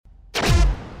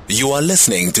You are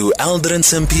listening to Aldrin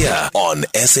Sampear on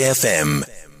SAFM.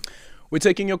 We're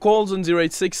taking your calls on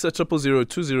 086 000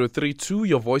 2032,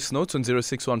 your voice notes on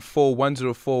 0614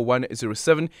 104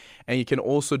 107, and you can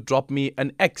also drop me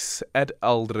an X at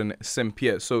Aldrin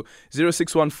Sampear. So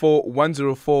 0614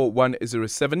 104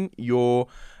 107, you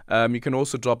can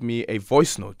also drop me a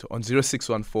voice note on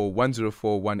 0614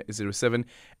 104 107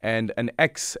 and an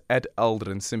X at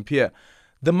Aldrin Sampear.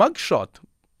 The mugshot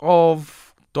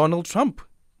of Donald Trump.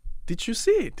 Did you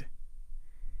see it?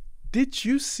 Did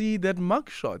you see that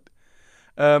mugshot?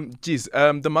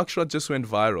 The mugshot just went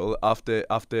viral after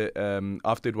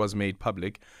it was made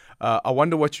public. I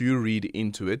wonder what you read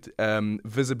into it.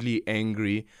 Visibly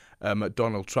angry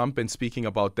Donald Trump. And speaking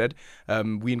about that,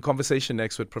 we're in conversation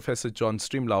next with Professor John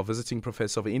Stremlau, visiting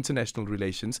professor of international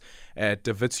relations at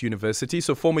Wits University.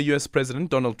 So former U.S.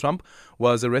 President Donald Trump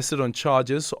was arrested on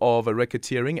charges of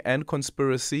racketeering and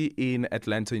conspiracy in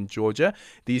Atlanta, in Georgia.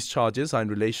 These charges are in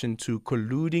relation to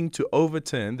colluding to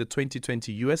overturn the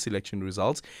 2020 U.S. election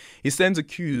results. He stands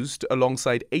accused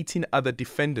alongside 18 other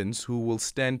defendants who will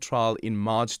stand trial in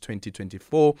March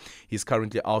 2024. He's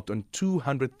currently out on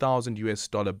 $200,000 US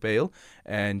bail,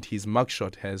 and his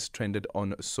mugshot has trended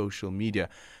on social media.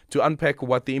 To unpack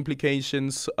what the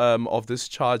implications of this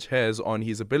charge has on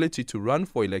his ability to run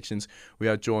for elections, we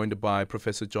are joined by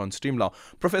Professor John Stremlau.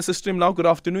 Professor Stremlau, good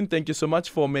afternoon. Thank you so much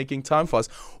for making time for us.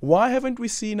 Why haven't we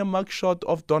seen a mugshot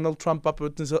of Donald Trump up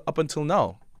until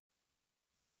now?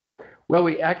 Well,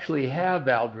 we actually have,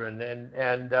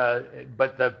 Aldrin,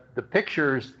 but the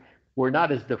pictures were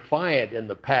not as defiant in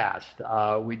the past.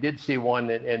 We did see one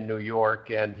in New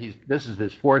York, and this is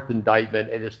his fourth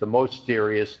indictment, and it's the most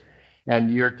serious.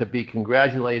 And you're to be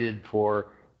congratulated for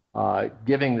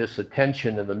giving this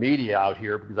attention in the media out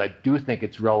here, because I do think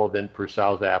it's relevant for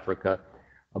South Africa.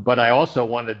 But I also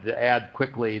wanted to add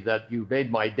quickly that you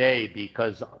made my day,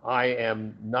 because I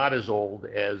am not as old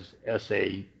as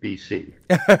SABC.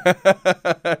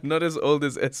 Not as old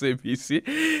as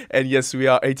SABC. And yes, we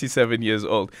are 87 years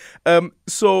old.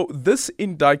 So this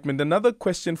indictment, another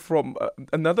question from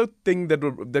another thing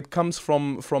that comes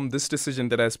from this decision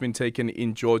that has been taken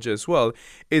in Georgia as well,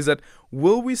 is that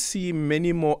will we see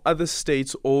many more other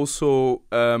states also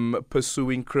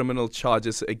pursuing criminal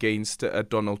charges against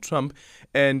Donald Trump?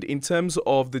 And in terms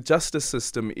of the justice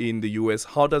system in the US,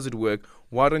 how does it work?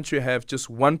 Why don't you have just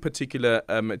one particular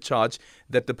charge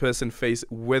that the person faces,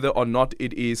 whether or not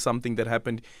it is something that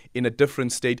happened in a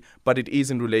different state, but it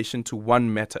is in relation to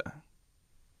one matter?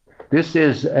 This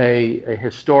is a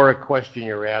historic question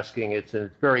you're asking. It's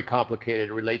very complicated.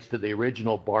 It relates to the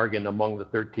original bargain among the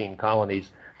 13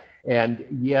 colonies. And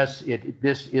yes,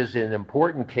 this is an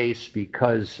important case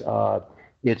because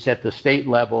it's at the state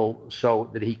level, so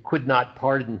that he could not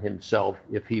pardon himself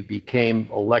if he became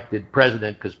elected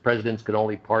president, because presidents can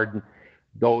only pardon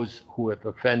those who have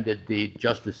offended the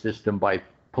justice system at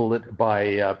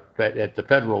the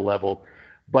federal level.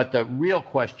 But the real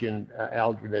question,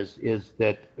 Aldrin, is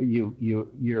that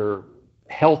your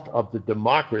health of the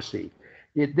democracy.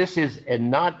 This is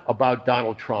not about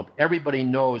Donald Trump. Everybody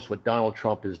knows what Donald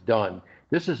Trump has done.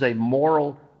 This is a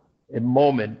moral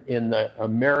moment in the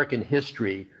American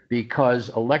history, because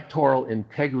electoral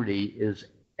integrity is,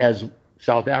 as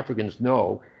South Africans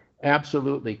know,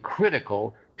 absolutely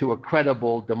critical to a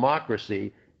credible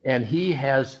democracy. And he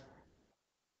has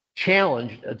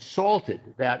challenged, assaulted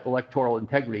that electoral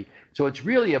integrity. So it's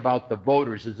really about the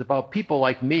voters. It's about people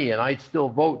like me, and I still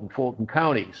vote in Fulton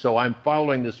County. So I'm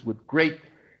following this with great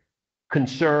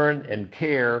concern and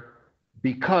care,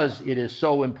 because it is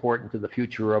so important to the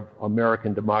future of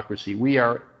American democracy. We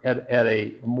are at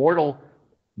a mortal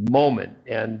moment,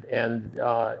 and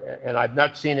I've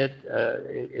not seen it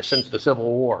since the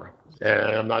Civil War,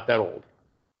 and I'm not that old.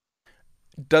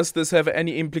 Does this have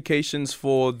any implications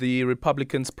for the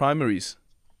Republicans' primaries?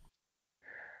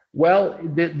 Well,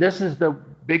 this is the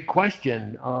big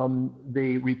question.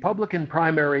 The Republican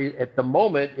primary at the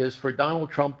moment is for Donald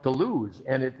Trump to lose,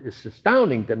 and it is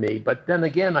astounding to me. But then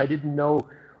again, I didn't know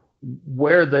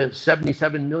where the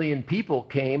 77 million people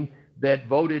came that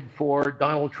voted for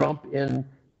Donald Trump in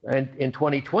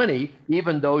 2020,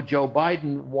 even though Joe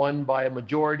Biden won by a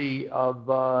majority of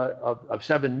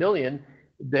 7 million.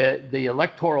 The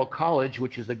Electoral College,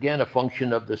 which is again a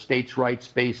function of the states'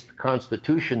 rights-based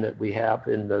constitution that we have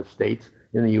in the states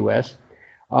in the U.S.,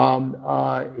 Biden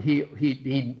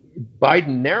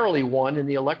narrowly won in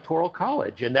the Electoral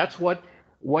College, and that's what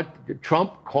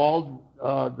Trump called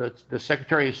the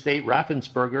Secretary of State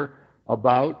Raffensperger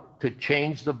about, to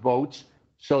change the votes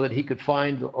so that he could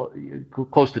find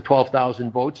close to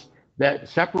 12,000 votes that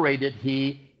separated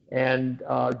he and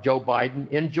Joe Biden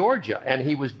in Georgia. And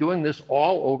he was doing this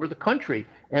all over the country.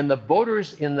 And the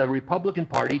voters in the Republican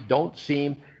Party don't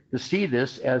seem to see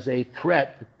this as a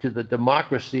threat to the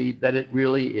democracy that it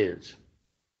really is.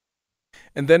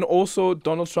 And then also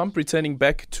Donald Trump returning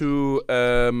back to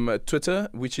Twitter,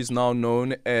 which is now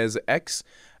known as X.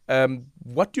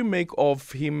 What do you make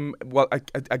of him? Well,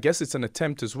 I guess it's an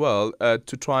attempt as well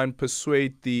to try and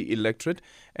persuade the electorate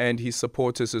and his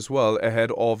supporters as well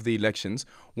ahead of the elections.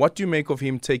 What do you make of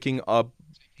him taking up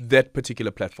that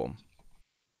particular platform?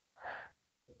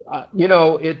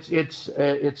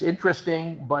 It's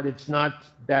interesting, but it's not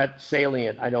that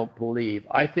salient, I don't believe.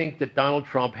 I think that Donald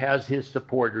Trump has his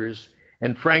supporters,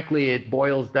 and frankly, it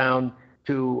boils down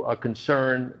to a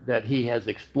concern that he has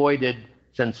exploited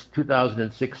since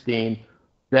 2016,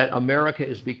 that America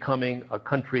is becoming a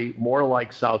country more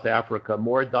like South Africa,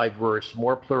 more diverse,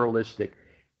 more pluralistic.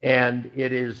 And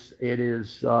it is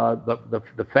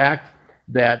the fact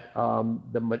that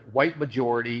the white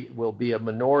majority will be a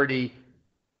minority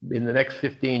in the next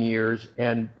 15 years,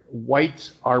 and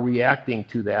whites are reacting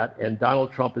to that, and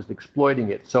Donald Trump is exploiting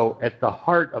it. So at the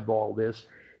heart of all this,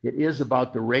 it is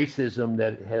about the racism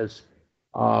that has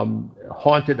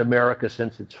haunted America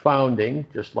since its founding,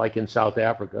 just like in South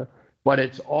Africa, but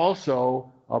it's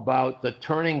also about the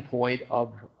turning point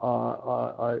of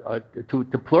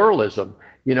to pluralism.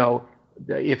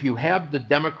 If you have the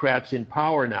Democrats in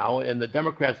power now, and the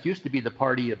Democrats used to be the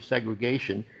party of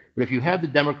segregation, but if you have the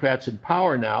Democrats in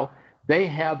power now, they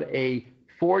have a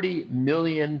 40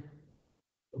 million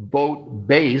vote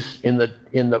base in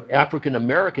the African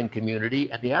American community,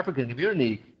 and the African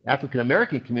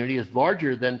American community is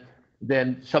larger than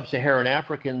sub-Saharan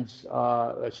Africans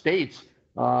states.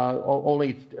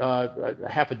 Only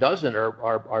half a dozen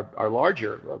are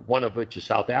larger, one of which is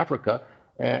South Africa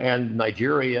and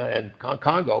Nigeria and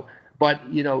Congo. But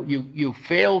you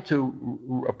fail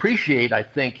to appreciate, I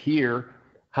think, here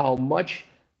how much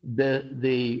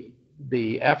the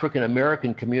African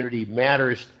American community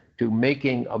matters to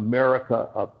making America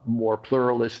a more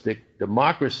pluralistic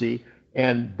democracy,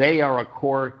 and they are a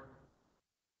core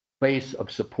base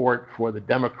of support for the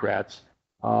Democrats.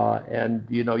 And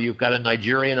you've got a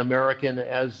Nigerian American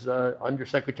as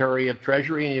Undersecretary of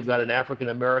Treasury, and you've got an African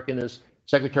American as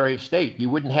Secretary of State. You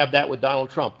wouldn't have that with Donald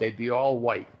Trump. They'd be all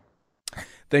white.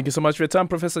 Thank you so much for your time,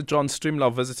 Professor John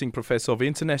Strimlau, Visiting Professor of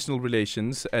International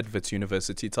Relations at Wits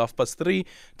University. It's 3:30,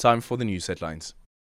 time for the news headlines.